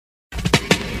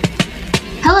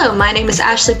Hello, my name is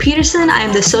Ashley Peterson. I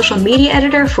am the social media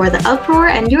editor for The Uproar,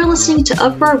 and you're listening to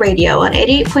Uproar Radio on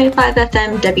 88.5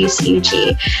 FM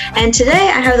WCUG. And today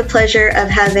I have the pleasure of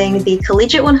having the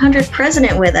Collegiate 100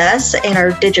 president with us in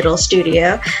our digital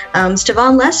studio,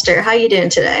 Stavon Lester. How are you doing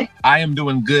today? I am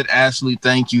doing good, Ashley.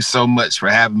 Thank you so much for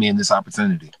having me in this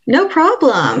opportunity. No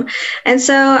problem. And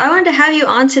so I wanted to have you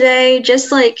on today,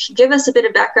 just give us a bit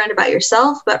of background about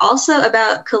yourself, but also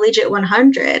about Collegiate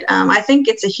 100. I think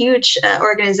it's a huge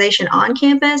organization on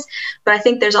campus, but I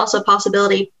think there's also a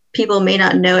possibility people may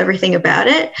not know everything about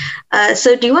it.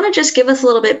 So do you want to just give us a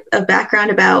little bit of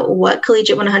background about what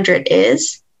Collegiate 100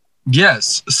 is?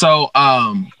 Yes. So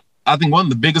I think one of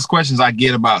the biggest questions I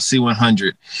get about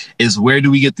C100 is, where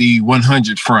do we get the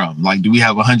 100 from? Like, do we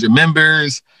have 100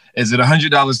 members? Is it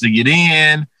 $100 to get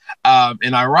in?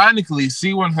 And ironically,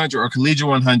 C100 or Collegiate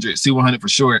 100, C100 for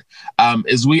short,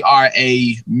 is we are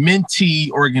a mentee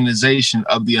organization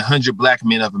of the 100 Black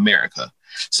Men of America.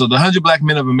 So the 100 Black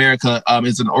Men of America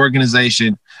is an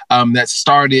organization that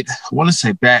started, I want to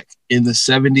say back in the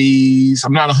 70s.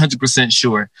 I'm not 100%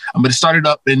 sure, but it started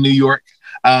up in New York.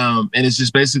 And it's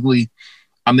just basically,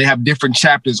 they have different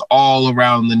chapters all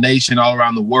around the nation, all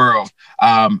around the world.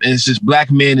 And it's just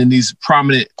Black men in these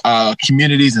prominent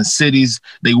communities and cities.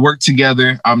 They work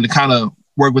together to kind of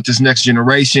work with this next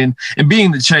generation and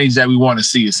being the change that we want to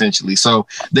see, essentially. So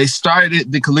they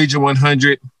started the Collegiate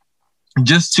 100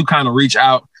 just to kind of reach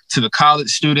out to the college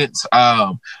students,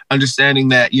 understanding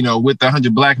that, with the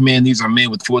 100 Black men, these are men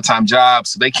with full-time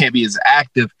jobs, so they can't be as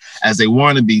active as they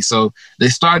want to be. So they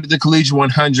started the Collegiate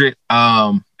 100,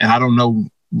 and I don't know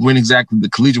when exactly the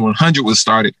Collegiate 100 was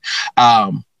started,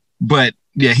 but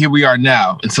yeah, here we are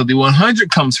now. And so the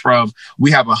 100 comes from,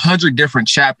 we have 100 different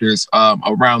chapters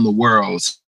around the world.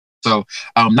 So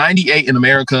 98 in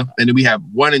America, and then we have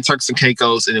one in Turks and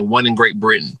Caicos, and then one in Great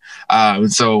Britain.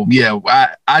 And so, yeah,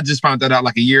 I just found that out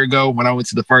like a year ago when I went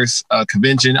to the first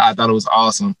convention. I thought it was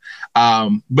awesome.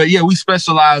 But yeah, we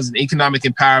specialize in economic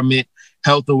empowerment,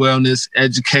 health and wellness,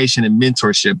 education, and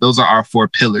mentorship. Those are our 4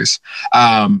 pillars.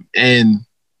 And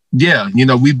yeah,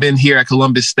 we've been here at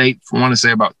Columbus State for, I want to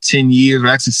say, about 10 years. We're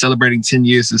actually celebrating 10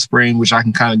 years this spring, which I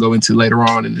can kind of go into later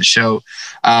on in the show.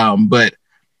 But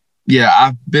yeah,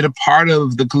 I've been a part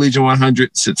of the Collegiate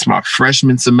 100 since my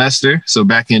freshman semester. So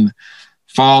back in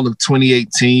fall of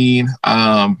 2018,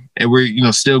 and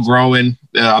we're, still growing.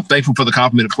 I'm thankful for the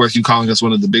compliment, of course, you calling us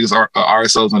one of the biggest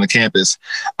RSOs on the campus.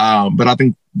 But I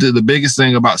think the biggest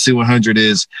thing about C100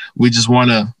 is we just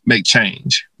want to make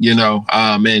change,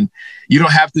 and you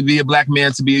don't have to be a Black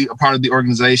man to be a part of the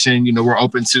organization. We're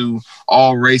open to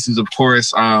all races, of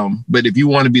course. But if you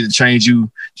want to be the change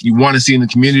you want to see in the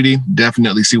community,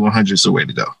 definitely C100 is the way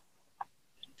to go.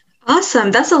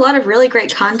 Awesome. That's a lot of really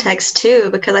great context too,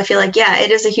 because I feel like, yeah,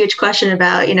 it is a huge question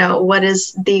about, what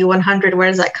is the 100? Where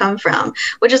does that come from?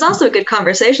 Which is also a good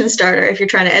conversation starter if you're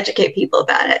trying to educate people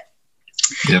about it.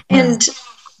 Yep. And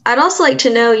I'd also like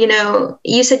to know,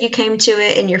 you said you came to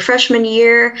it in your freshman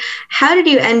year. How did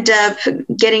you end up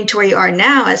getting to where you are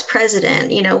now as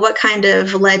president? What kind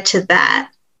of led to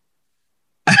that?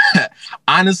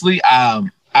 Honestly,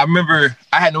 I remember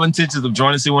I had no intentions of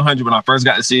joining C100 when I first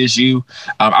got to CSU.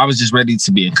 I was just ready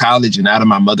to be in college and out of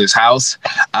my mother's house.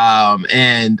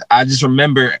 And I just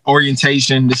remember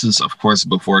orientation. This is, of course,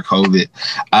 before COVID.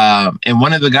 And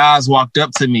one of the guys walked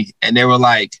up to me and they were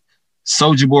like,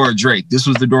 Soulja Boy or Drake. This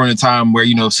was during the time where,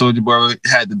 Soulja Boy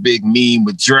had the big meme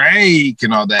with Drake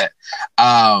and all that.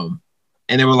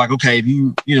 And they were like, okay, if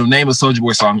you name a Soulja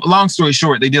Boy song. Long story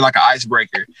short, they did like an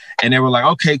icebreaker. And they were like,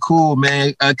 okay, cool,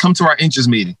 man. Come to our interest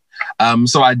meeting.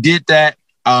 So I did that.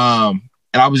 And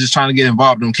I was just trying to get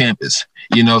involved on campus,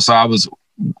 so I was,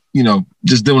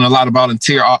 just doing a lot of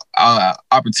volunteer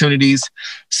opportunities,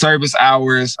 service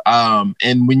hours.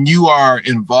 And when you are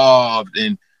involved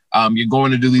and you're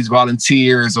going to do these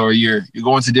volunteers or you're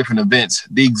going to different events,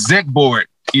 the exec board,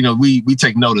 we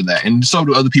take note of that, and so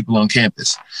do other people on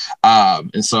campus.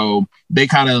 And so they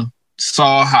kind of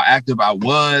saw how active I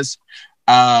was.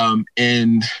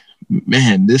 And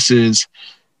man,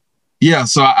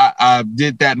 so I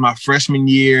did that in my freshman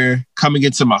year. Coming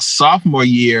into my sophomore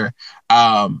year,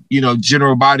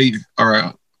 general body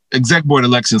or exec board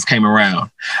elections came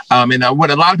around. And what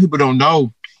a lot of people don't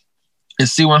know in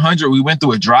C100, we went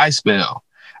through a dry spell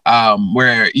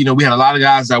where, we had a lot of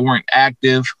guys that weren't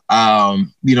active,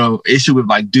 issue with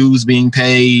like dues being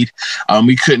paid.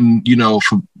 We couldn't,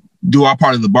 do our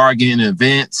part of the bargain in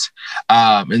events.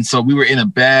 And so we were in a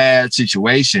bad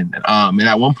situation. And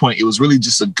at one point, it was really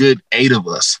just a good 8 of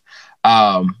us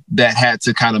that had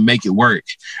to kind of make it work.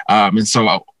 And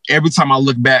so every time I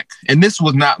look back, and this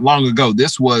was not long ago,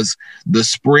 this was the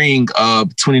spring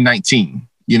of 2019.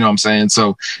 You know what I'm saying?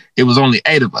 So it was only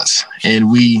 8 of us,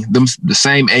 and the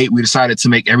same 8, we decided to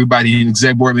make everybody an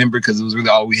exec board member because it was really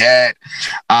all we had.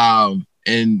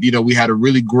 And, you know, we had a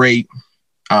really great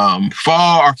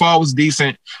fall. Our fall was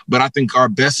decent, but I think our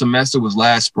best semester was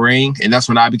last spring, and that's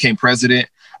when I became president.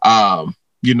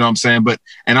 You know what I'm saying?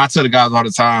 And I tell the guys all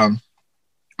the time,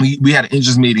 we had an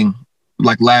interest meeting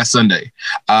like last Sunday.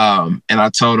 And I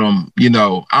told them, you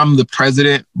know, I'm the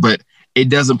president, but it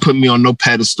doesn't put me on no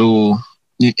pedestal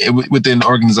within the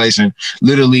organization.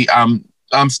 Literally, I'm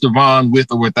Stevan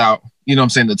with or without, you know what I'm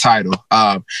saying, the title.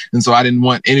 And so I didn't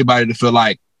want anybody to feel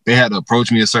like they had to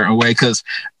approach me a certain way, because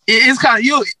it's kind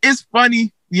of, it's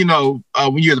funny, you know,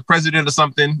 when you're the president or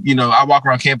something, you know, I walk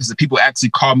around campus and people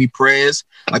actually call me Prez.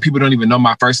 Like, people don't even know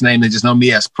my first name. They just know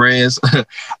me as Prez.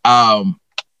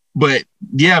 But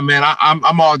yeah, man,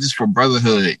 I'm all just for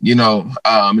brotherhood, you know.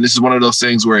 And this is one of those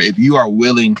things where if you are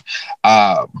willing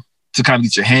to kind of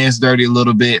get your hands dirty a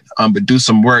little bit, but do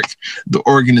some work, the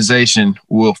organization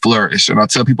will flourish. And I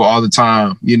tell people all the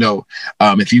time, you know,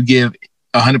 if you give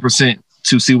 100%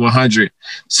 to C100,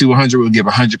 C100 will give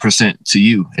 100% to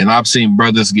you. And I've seen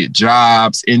brothers get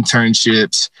jobs,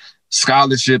 internships,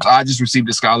 scholarships. I just received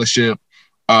a scholarship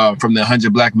from the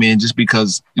 100 Black men just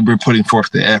because we're putting forth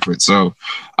the effort. So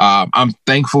I'm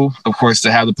thankful, of course,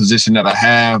 to have the position that I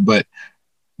have, but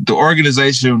the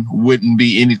organization wouldn't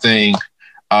be anything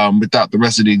without the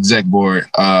rest of the exec board.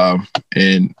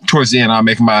 And towards the end, I'll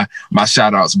make my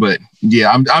shout outs. But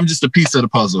yeah, I'm just a piece of the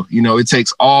puzzle. You know, it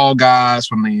takes all guys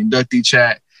from the inductee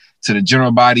chat to the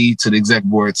general body to the exec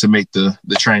board to make the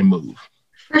train move.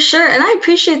 For sure. And I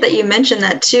appreciate that you mentioned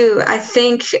that too. I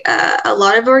think a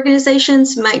lot of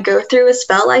organizations might go through a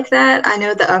spell like that. I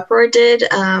know the Uproar did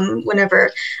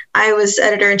whenever I was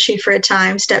editor-in-chief for a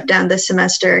time, stepped down this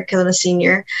semester because I'm a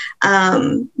senior.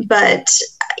 But,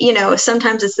 you know,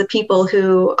 sometimes it's the people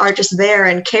who are just there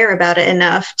and care about it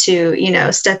enough to, you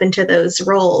know, step into those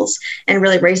roles and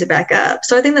really raise it back up.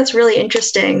 So I think that's really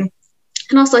interesting.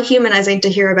 And also humanizing to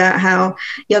hear about how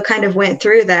you kind of went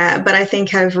through that, but I think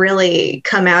have really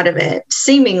come out of it,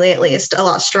 seemingly at least, a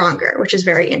lot stronger, which is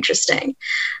very interesting.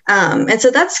 And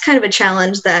so that's kind of a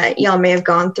challenge that y'all may have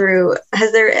gone through.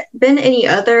 Has there been any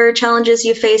other challenges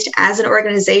you faced as an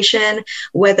organization,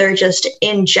 whether just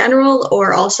in general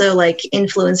or also like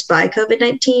influenced by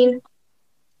COVID-19?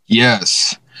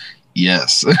 Yes.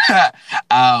 And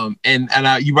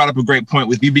you brought up a great point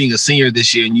with you being a senior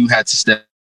this year and you had to step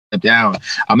down.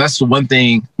 That's the one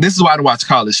thing. This is why I don't watch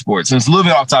college sports. And it's a little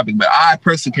bit off topic, but I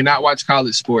personally cannot watch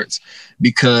college sports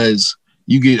because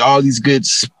you get all these good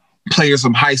players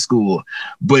from high school,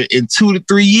 but in 2 to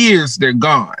 3 years, they're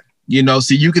gone. You know,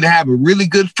 so you can have a really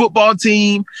good football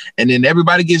team and then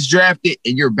everybody gets drafted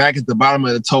and you're back at the bottom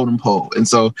of the totem pole. And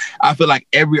so I feel like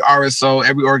every RSO,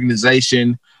 every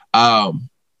organization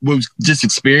will just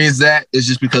experience that. It's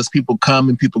just because people come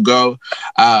and people go.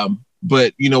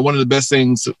 But, you know, one of the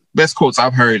best quotes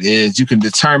I've heard is you can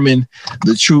determine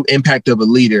the true impact of a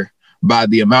leader by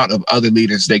the amount of other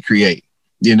leaders they create.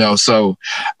 You know, so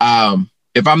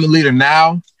if I'm the leader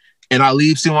now and I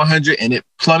leave C100 and it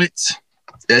plummets,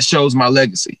 that shows my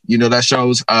legacy. You know, that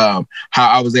shows how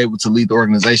I was able to lead the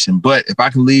organization. But if I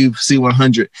can leave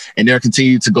C100 and they'll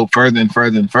continue to go further and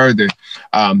further and further,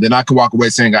 then I can walk away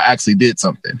saying I actually did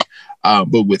something.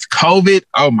 But with COVID,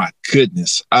 oh my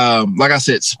goodness. Like I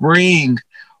said, spring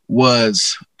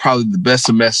was probably the best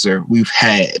semester we've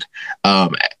had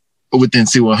within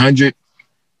C100.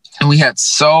 And we had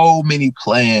so many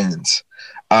plans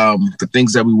for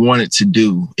things that we wanted to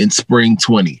do in spring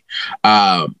 20.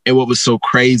 And what was so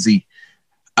crazy,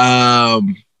 we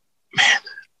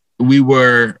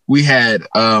had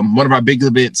one of our big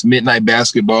events, midnight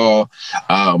basketball.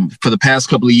 For the past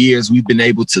couple of years, we've been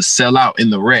able to sell out in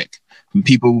the rec.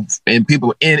 People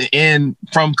in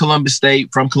from Columbus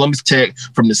State, from Columbus Tech,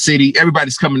 from the city,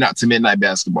 everybody's coming out to midnight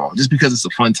basketball just because it's a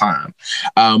fun time.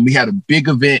 We had a big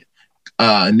event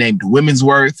named Women's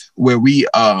Worth, where we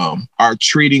are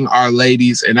treating our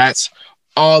ladies, and that's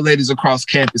all ladies across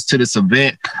campus to this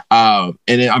event.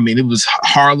 It was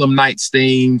Harlem Nights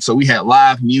themed. So we had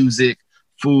live music,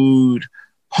 food,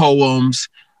 poems,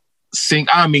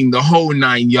 the whole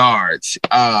 9 yards.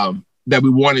 That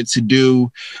we wanted to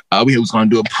do. We was going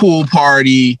to do a pool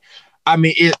party.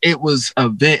 It was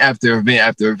event after event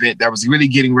after event that was really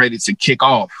getting ready to kick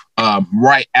off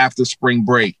right after spring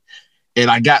break. And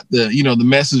I got the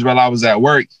message while I was at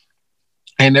work,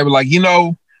 and they were like,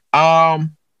 we're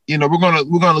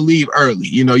gonna leave early.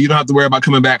 You don't have to worry about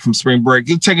coming back from spring break.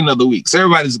 It'll take another week. So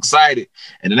everybody's excited.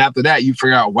 And then after that, you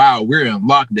figure out, wow, we're in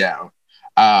lockdown.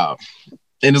 And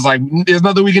it's like, there's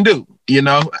nothing we can do, you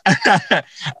know?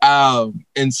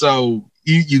 And so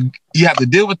you have to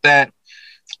deal with that.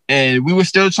 And we were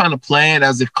still trying to plan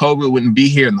as if COVID wouldn't be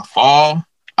here in the fall.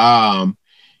 And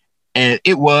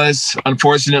it was,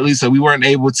 unfortunately, so we weren't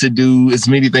able to do as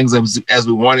many things as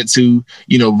we wanted to.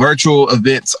 You know, virtual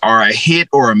events are a hit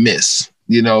or a miss.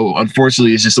 You know,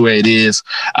 unfortunately, it's just the way it is.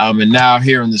 And now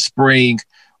here in the spring,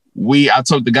 I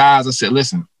told the guys, I said,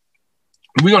 listen,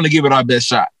 we're going to give it our best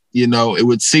shot. You know, it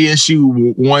would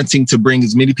CSU wanting to bring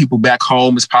as many people back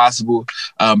home as possible,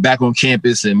 back on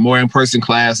campus, and more in-person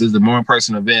classes and more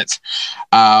in-person events.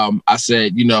 I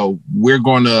said, you know, we're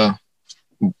going to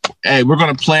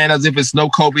plan as if it's no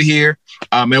COVID here.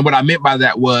 And what I meant by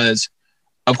that was,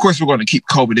 of course, we're going to keep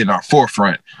COVID in our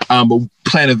forefront, but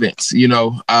plan events, you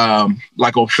know,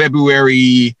 like on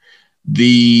February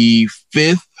the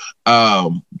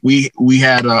 5th, we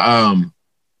had a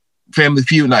Family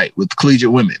Feud night with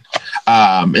collegiate women.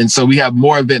 And so we have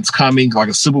more events coming, like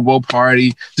a Super Bowl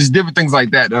party, just different things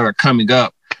like that are coming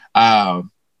up.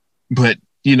 But,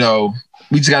 you know,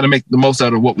 we just got to make the most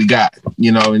out of what we got,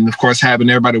 you know, and of course, having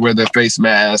everybody wear their face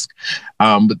mask.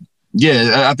 But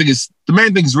yeah, I think the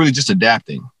main thing is really just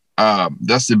adapting.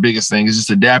 That's the biggest thing, is just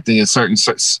adapting in certain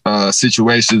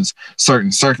situations,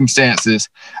 certain circumstances,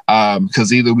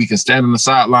 because either we can stand on the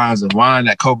sidelines and whine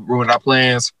that COVID ruined our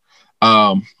plans,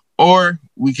 or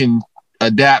we can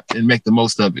adapt and make the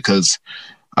most of it, because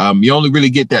you only really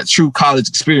get that true college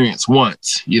experience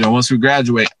once. You know, once we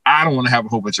graduate, I don't want to have a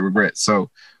whole bunch of regrets. So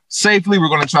safely, we're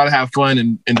going to try to have fun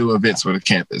and do events for the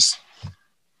campus.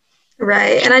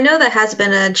 Right. And I know that has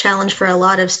been a challenge for a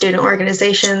lot of student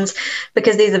organizations,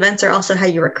 because these events are also how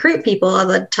you recruit people all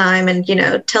the time and, you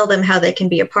know, tell them how they can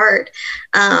be a part.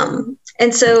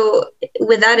 And so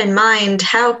with that in mind,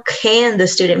 how can the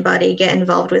student body get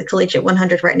involved with Collegiate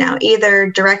 100 right now, either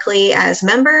directly as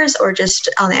members or just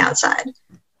on the outside?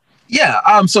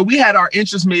 Yeah. So we had our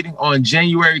interest meeting on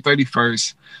January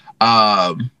 31st.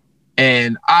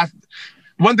 And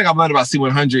one thing I've learned about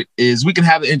C100 is we can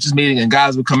have an interest meeting and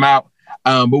guys will come out,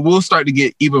 but we'll start to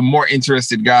get even more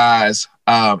interested guys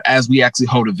as we actually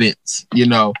hold events, you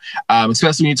know,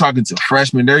 especially when you're talking to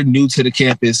freshmen, they're new to the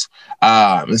campus.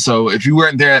 And so if you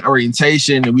weren't there at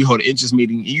orientation and we hold an interest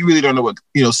meeting, you really don't know what,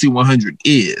 you know, C100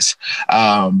 is.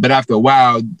 But after a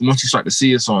while, once you start to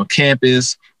see us on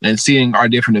campus and seeing our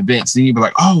different events, then you'll be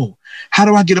like, oh, how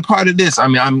do I get a part of this? I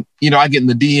mean, I get in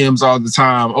the DMs all the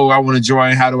time. Oh, I want to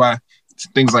join. How do I,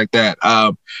 things like that.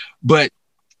 But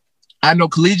I know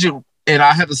Collegiate, and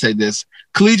I have to say this,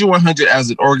 Collegiate 100 as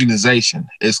an organization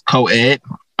is co-ed.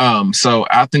 So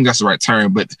I think that's the right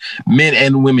term, but men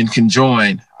and women can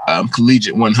join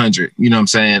Collegiate 100, you know what I'm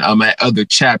saying, at other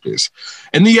chapters.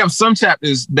 And then you have some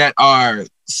chapters that are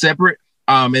separate.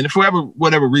 And for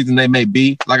whatever reason they may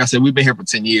be, like I said, we've been here for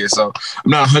 10 years, so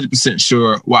I'm not 100%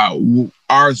 sure why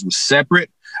ours was separate.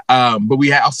 But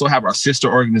we also have our sister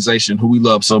organization who we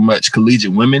love so much,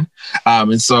 Collegiate Women.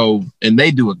 And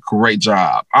they do a great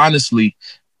job. Honestly,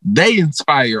 they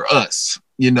inspire us,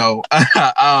 you know.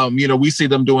 You know, we see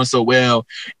them doing so well,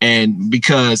 and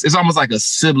because it's almost like a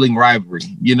sibling rivalry,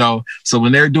 you know. So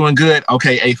when they're doing good,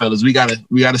 okay, hey fellas, we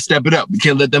gotta step it up. We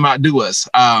can't let them outdo us.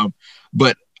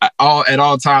 But at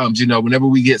all times, you know, whenever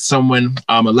we get someone,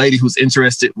 a lady who's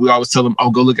interested, we always tell them,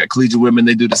 oh, go look at Collegiate Women.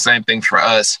 They do the same thing for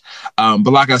us. But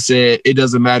like I said, it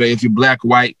doesn't matter if you're Black,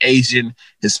 white, Asian,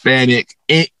 Hispanic.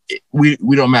 We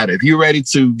don't matter. If you're ready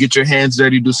to get your hands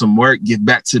dirty, do some work, get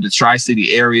back to the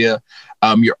Tri-City area,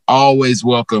 you're always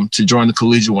welcome to join the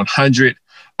Collegiate 100.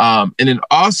 And then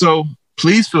also,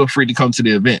 please feel free to come to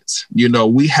the events. You know,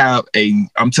 we have a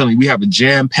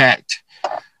jam-packed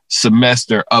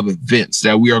semester of events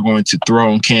that we are going to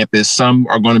throw on campus. Some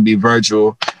are going to be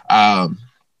virtual. And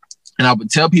I would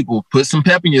tell people, put some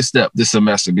pep in your step this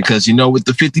semester, because, you know, with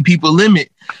the 50 people limit,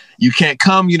 you can't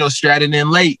come, you know, strutting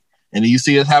in late. And then you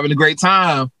see us having a great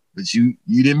time, but you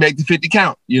didn't make the 50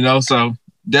 count, you know? So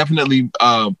definitely,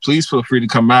 please feel free to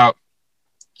come out.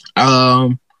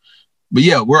 But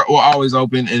yeah, we're always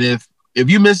open. And if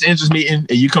you miss the interest meeting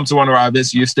and you come to one of our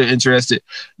events, you're still interested,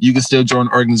 you can still join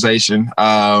the organization.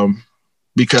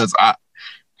 Because I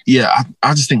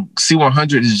just think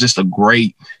C100 is just a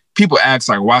great, people ask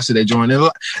like, why should they join?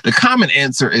 The common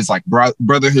answer is like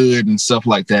brotherhood and stuff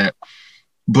like that.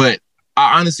 But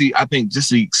I think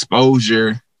just the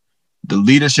exposure, the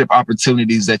leadership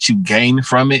opportunities that you gain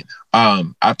from it,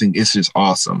 I think it's just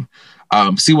awesome.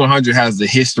 C100 has the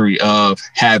history of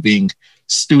having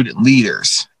student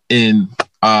leaders in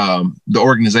the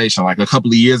organization. Like a couple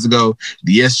of years ago,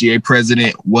 the SGA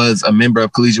president was a member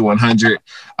of Collegiate 100.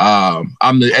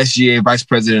 I'm the SGA vice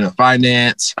president of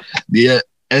finance. The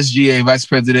SGA vice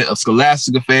president of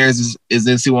scholastic affairs is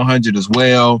in C100 as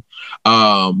well.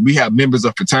 We have members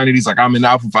of fraternities, like I'm in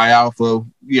Alpha Phi Alpha.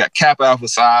 We got Kappa Alpha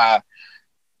Psi,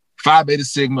 Phi Beta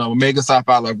Sigma, Omega Psi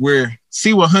Phi. Like we're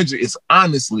C100 is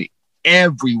honestly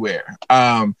everywhere.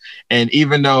 And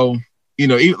even though, you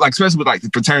know, even, like especially with like the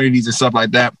fraternities and stuff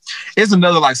like that, it's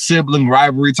another like sibling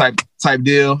rivalry type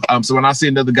deal. So when I see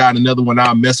another guy and another one,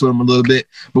 I'll mess with them a little bit.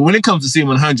 But when it comes to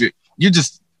C100, you're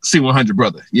just C100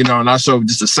 brother, you know, and I show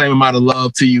just the same amount of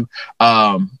love to you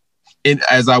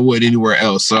as I would anywhere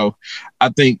else. So I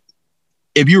think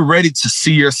if you're ready to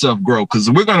see yourself grow, because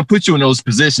we're going to put you in those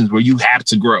positions where you have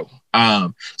to grow.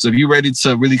 So if you're ready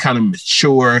to really kind of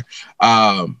mature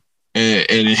and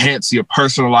enhance your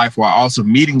personal life while also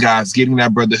meeting guys, getting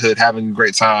that brotherhood, having a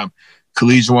great time,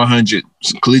 Collegiate 100,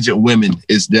 Collegiate Women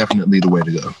is definitely the way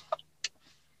to go.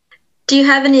 Do you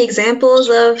have any examples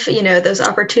of, you know, those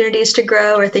opportunities to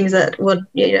grow or things that would,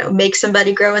 you know, make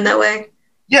somebody grow in that way?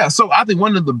 Yeah, so I think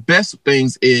one of the best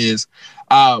things is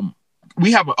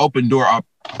we have an open door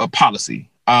policy.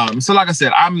 So like I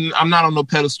said, I'm not on no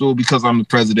pedestal because I'm the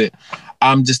president.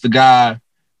 I'm just the guy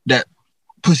that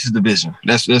pushes the vision.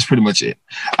 That's pretty much it.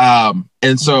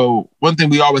 And so one thing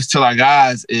we always tell our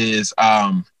guys is,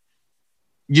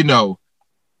 you know,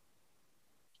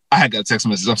 I had got a text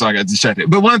message. I'm sorry, I got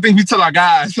distracted. But one thing we tell our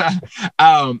guys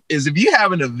is if you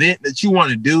have an event that you want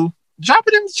to do, drop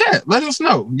it in the chat. Let us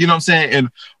know. You know what I'm saying? And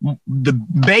the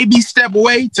baby step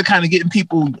away to kind of getting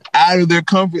people out of their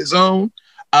comfort zone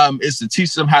is to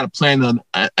teach them how to plan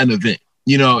an event.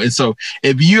 You know, and so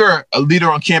if you're a leader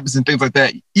on campus and things like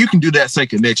that, you can do that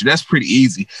second nature. That's pretty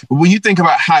easy. But when you think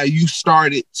about how you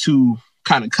started to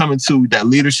kind of come into that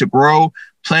leadership role,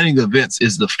 planning events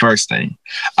is the first thing.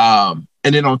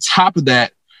 And then on top of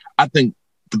that, I think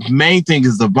the main thing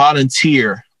is the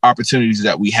volunteer opportunities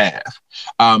that we have.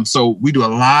 So we do a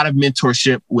lot of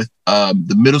mentorship with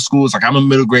the middle schools. Like I'm a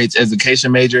middle grades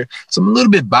education major, so I'm a little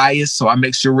bit biased. So I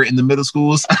make sure we're in the middle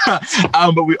schools.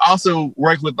 But we also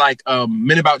work with like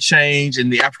Men About Change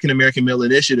and the African American Male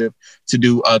Initiative to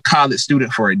do a college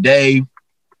student for a day.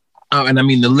 And I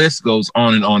mean, the list goes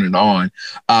on and on and on.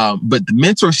 But the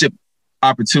mentorship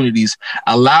opportunities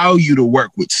allow you to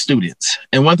work with students.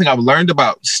 And one thing I've learned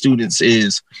about students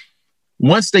is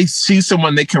once they see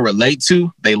someone they can relate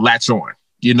to, they latch on.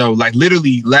 You know, like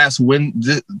literally last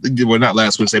Wednesday, well, not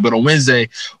last Wednesday, but on Wednesday,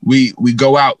 we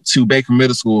go out to Baker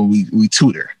Middle School and we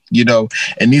tutor, you know,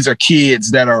 and these are kids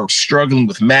that are struggling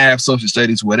with math, social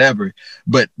studies, whatever.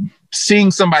 But seeing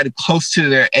somebody close to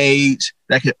their age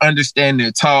that can understand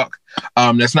their talk,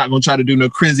 that's not going to try to do no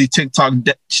crazy TikTok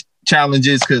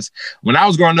challenges. Because when I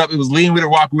was growing up, it was lean with it,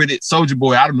 walk with it, Soldier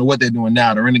Boy. I don't know what they're doing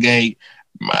now. The Renegade.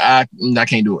 I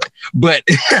can't do it. But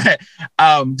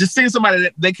just seeing somebody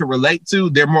that they can relate to,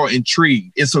 they're more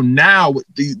intrigued. And so now what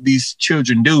these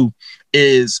children do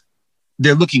is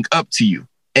they're looking up to you.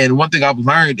 And one thing I've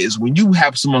learned is when you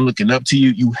have someone looking up to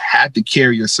you, you have to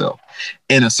carry yourself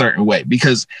in a certain way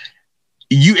because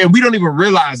and we don't even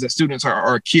realize that students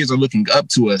or kids are looking up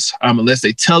to us unless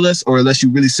they tell us or unless you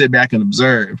really sit back and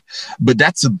observe. But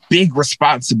that's a big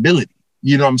responsibility.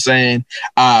 You know what I'm saying?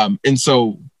 And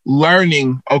so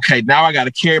learning, okay, now I got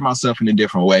to carry myself in a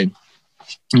different way.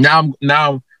 Now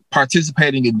I'm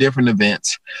participating in different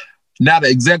events. Now the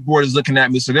exec board is looking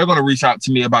at me, so they're going to reach out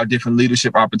to me about different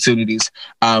leadership opportunities.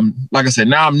 Like I said,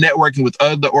 now I'm networking with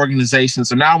other organizations.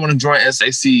 So now I want to join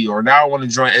SAC, or now I want to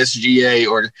join SGA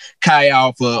or Chi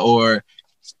Alpha or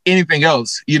anything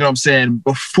else. You know what I'm saying?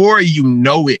 Before you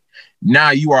know it, now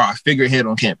you are a figurehead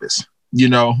on campus. You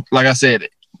know, like I said,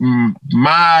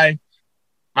 my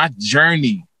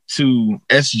journey to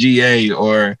SGA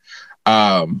or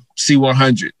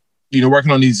C100, you know,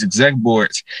 working on these exec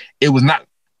boards, it was not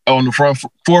on the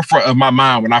forefront of my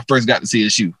mind when I first got to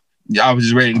CSU. I was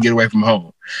just ready to get away from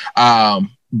home.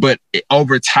 But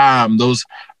over time, those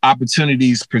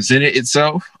opportunities presented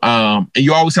itself. And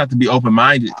you always have to be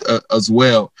open-minded as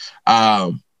well.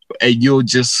 And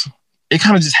it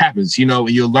kind of just happens, you know,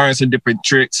 and you'll learn some different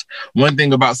tricks. One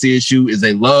thing about CSU is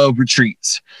they love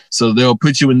retreats. So they'll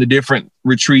put you in the different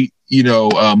retreat, you know,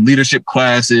 leadership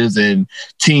classes and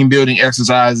team building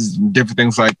exercises and different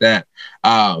things like that.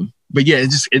 But yeah, it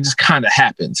just kind of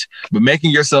happens. But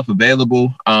making yourself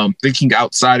available, thinking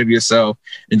outside of yourself,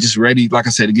 and just ready, like I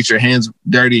said, to get your hands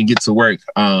dirty and get to work,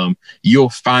 you'll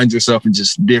find yourself in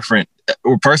just different,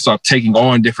 or first off, taking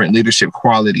on different leadership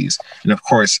qualities, and of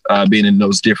course, being in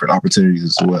those different opportunities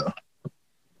as well.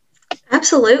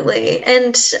 Absolutely.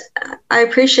 And I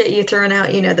appreciate you throwing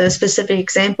out, those specific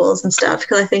examples and stuff,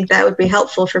 because I think that would be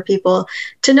helpful for people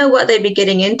to know what they'd be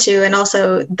getting into and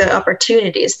also the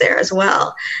opportunities there as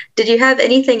well. Did you have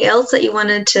anything else that you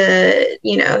wanted to,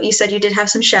 you said you did have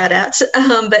some shout outs,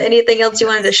 but anything else you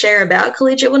wanted to share about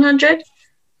Collegiate 100?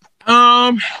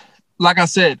 Like I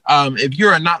said, if you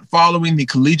are not following the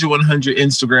Collegiate 100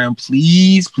 Instagram,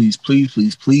 please, please, please,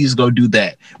 please, please go do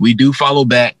that. We do follow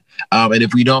back. And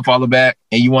if we don't follow back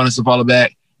and you want us to follow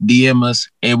back, DM us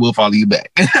and we'll follow you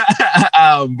back.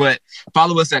 But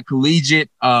follow us at Collegiate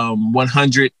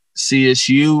 100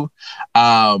 CSU.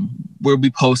 We'll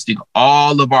be posting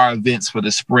all of our events for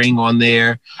the spring on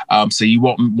there. So you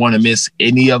won't want to miss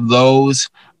any of those.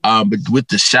 But with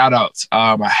the shout outs,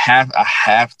 I'll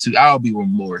be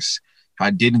remorse if I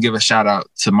didn't give a shout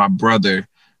out to my brother,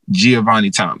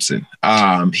 Giovanni Thompson.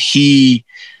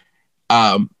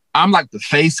 I'm like the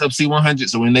face of C100.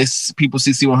 So when people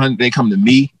see C100, they come to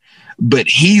me. But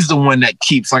he's the one that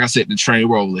keeps, like I said, the train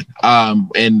rolling.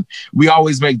 And we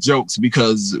always make jokes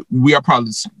because we are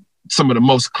probably some of the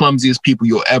most clumsiest people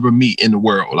you'll ever meet in the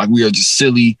world. Like, we are just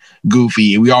silly,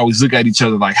 goofy, and we always look at each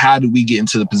other like, how do we get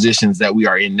into the positions that we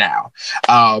are in now?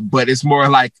 But it's more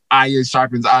like iron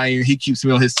sharpens iron. He keeps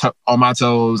me on my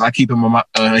toes. I keep him on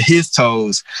his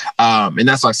toes. And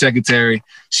that's our secretary.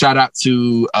 Shout out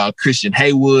to Christian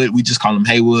Haywood. We just call him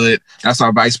Haywood. That's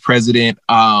our vice president.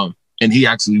 And he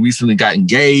actually recently got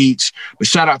engaged. But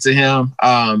shout out to him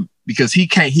because he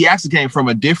actually came from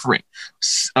a different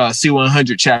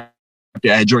C100 chapter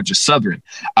at Georgia Southern.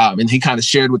 And he kind of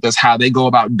shared with us how they go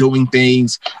about doing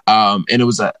things. And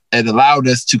it allowed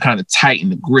us to kind of tighten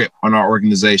the grip on our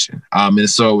organization. And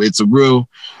so it's a real,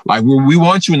 like, we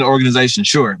want you in the organization,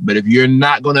 sure. But if you're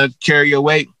not going to carry your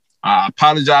weight, I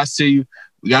apologize to you.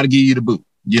 We got to give you the boot,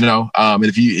 and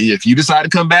if you decide to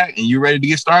come back and you're ready to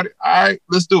get started, all right,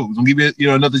 let's do it. We'll give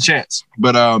you, another chance.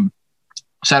 But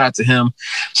shout out to him.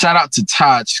 Shout out to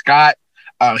Todd Scott.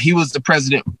 He was the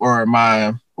president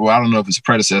I don't know if it's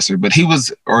predecessor, but he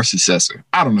was, or successor.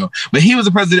 I don't know. But he was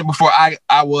the president before I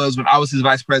was, when I was his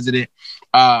vice president.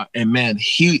 And man,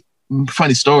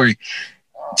 funny story,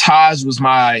 Taj was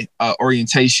my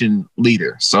orientation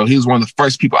leader. So he was one of the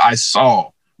first people I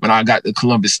saw when I got to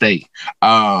Columbus State.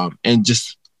 And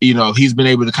just, he's been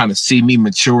able to kind of see me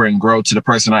mature and grow to the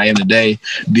person I am today.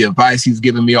 The advice he's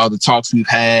given me, all the talks we've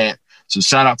had. So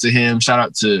shout out to him. Shout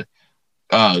out to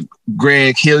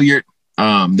Greg Hilliard.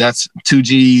 That's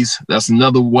 2Gs. That's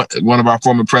another one of our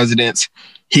former presidents.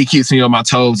 He keeps me on my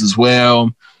toes as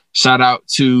well. Shout out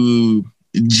to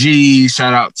G.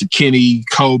 Shout out to Kenny,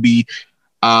 Kobe,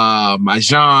 my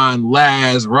John,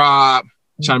 Laz, Rob.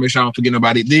 Trying to make sure I don't forget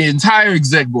nobody. The entire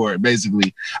exec board,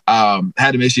 basically.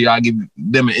 Had to make sure I give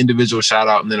them an individual shout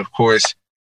out. And then, of course,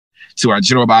 to our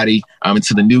general body and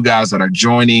to the new guys that are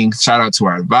joining. Shout out to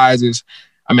our advisors.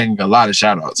 I'm making a lot of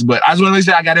shout outs, but I just want to make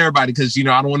sure I got everybody because, I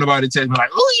don't want nobody to tell me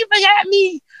like, oh, you forgot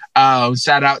me.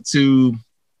 Shout out to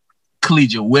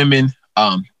Collegiate Women.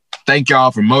 Thank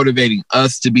y'all for motivating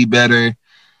us to be better.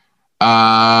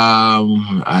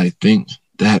 I think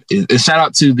that is, and shout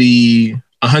out to the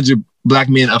 100 Black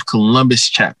Men of Columbus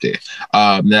chapter.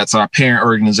 That's our parent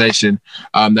organization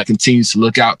that continues to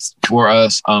look out for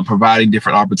us, providing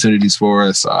different opportunities for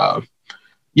us.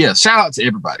 Shout out to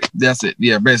everybody. That's it.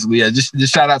 Yeah, basically,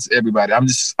 just shout out to everybody.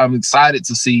 I'm excited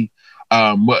to see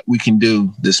what we can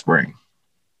do this spring.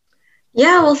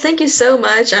 Yeah, well, thank you so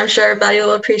much. I'm sure everybody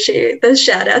will appreciate those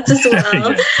shout outs as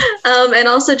well. Yeah. And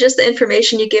also just the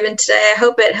information you've given today. I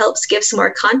hope it helps give some more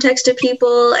context to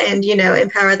people and,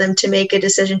 empower them to make a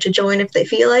decision to join if they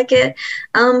feel like it.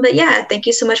 But yeah, thank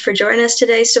you so much for joining us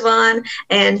today, Stevan.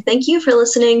 And thank you for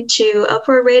listening to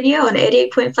Uproar Radio on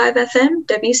 88.5 FM,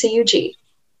 WCUG.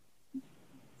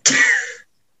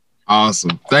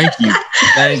 Awesome. Thank you.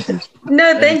 Thank you.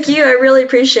 No, thank you. I really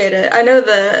appreciate it. I know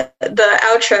the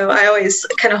outro, I always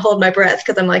kind of hold my breath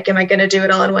because I'm like, am I going to do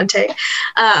it all in one take?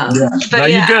 But no,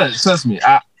 you're good. Trust me.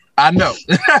 I know.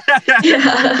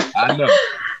 Yeah. I know.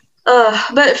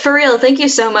 But for real, thank you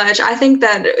so much. I think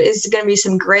that is going to be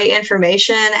some great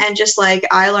information. And just like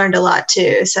I learned a lot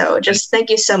too. So just thank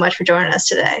you so much for joining us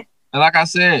today. And like I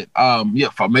said,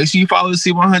 make sure you follow the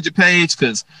C100 page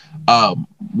because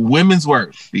Women's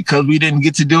Worth, because we didn't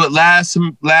get to do it last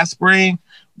spring,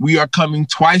 we are coming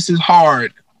twice as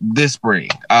hard this spring.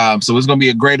 So it's going to be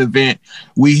a great event.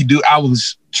 I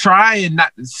was trying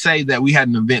not to say that we had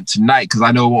an event tonight because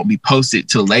I know it won't be posted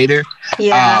till later.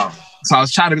 Yeah. So I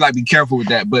was trying to be careful with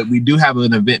that, but we do have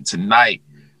an event tonight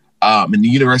in the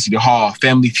University Hall,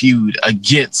 Family Feud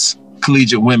against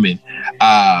Collegiate Women.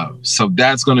 So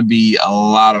that's going to be a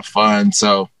lot of fun.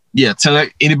 So Yeah, tell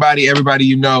anybody, everybody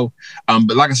you know.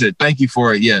 But like I said, thank you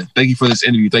for this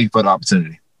interview. Thank you for the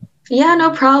opportunity. Yeah,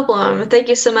 no problem. Thank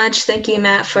you so much. Thank you,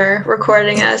 Matt, for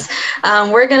recording us.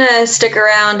 We're going to stick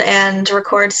around and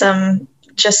record some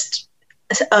just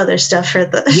other stuff for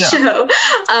the show.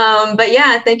 But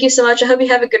yeah, thank you so much. I hope you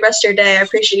have a good rest of your day. I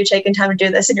appreciate you taking time to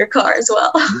do this in your car as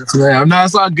well. Yes, ma'am. No,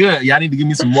 it's all good. Y'all need to give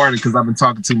me some water because I've been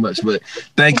talking too much. But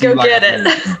thank you. Go get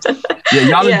it. Yeah,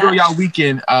 y'all enjoy y'all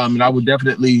weekend. And I will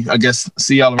definitely, I guess,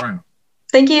 see y'all around.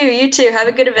 Thank you. You too. Have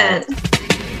a good event.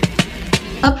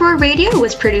 Uproar Radio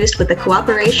was produced with the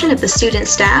cooperation of the student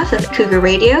staff of Cougar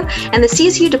Radio and the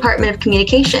CSU Department of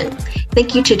Communication.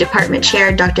 Thank you to Department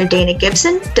Chair Dr. Dana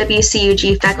Gibson,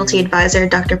 WCUG Faculty Advisor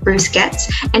Dr. Bruce Getz,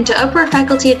 and to Uproar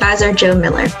Faculty Advisor Joe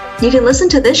Miller. You can listen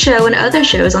to this show and other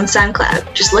shows on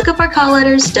SoundCloud. Just look up our call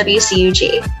letters,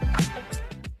 WCUG.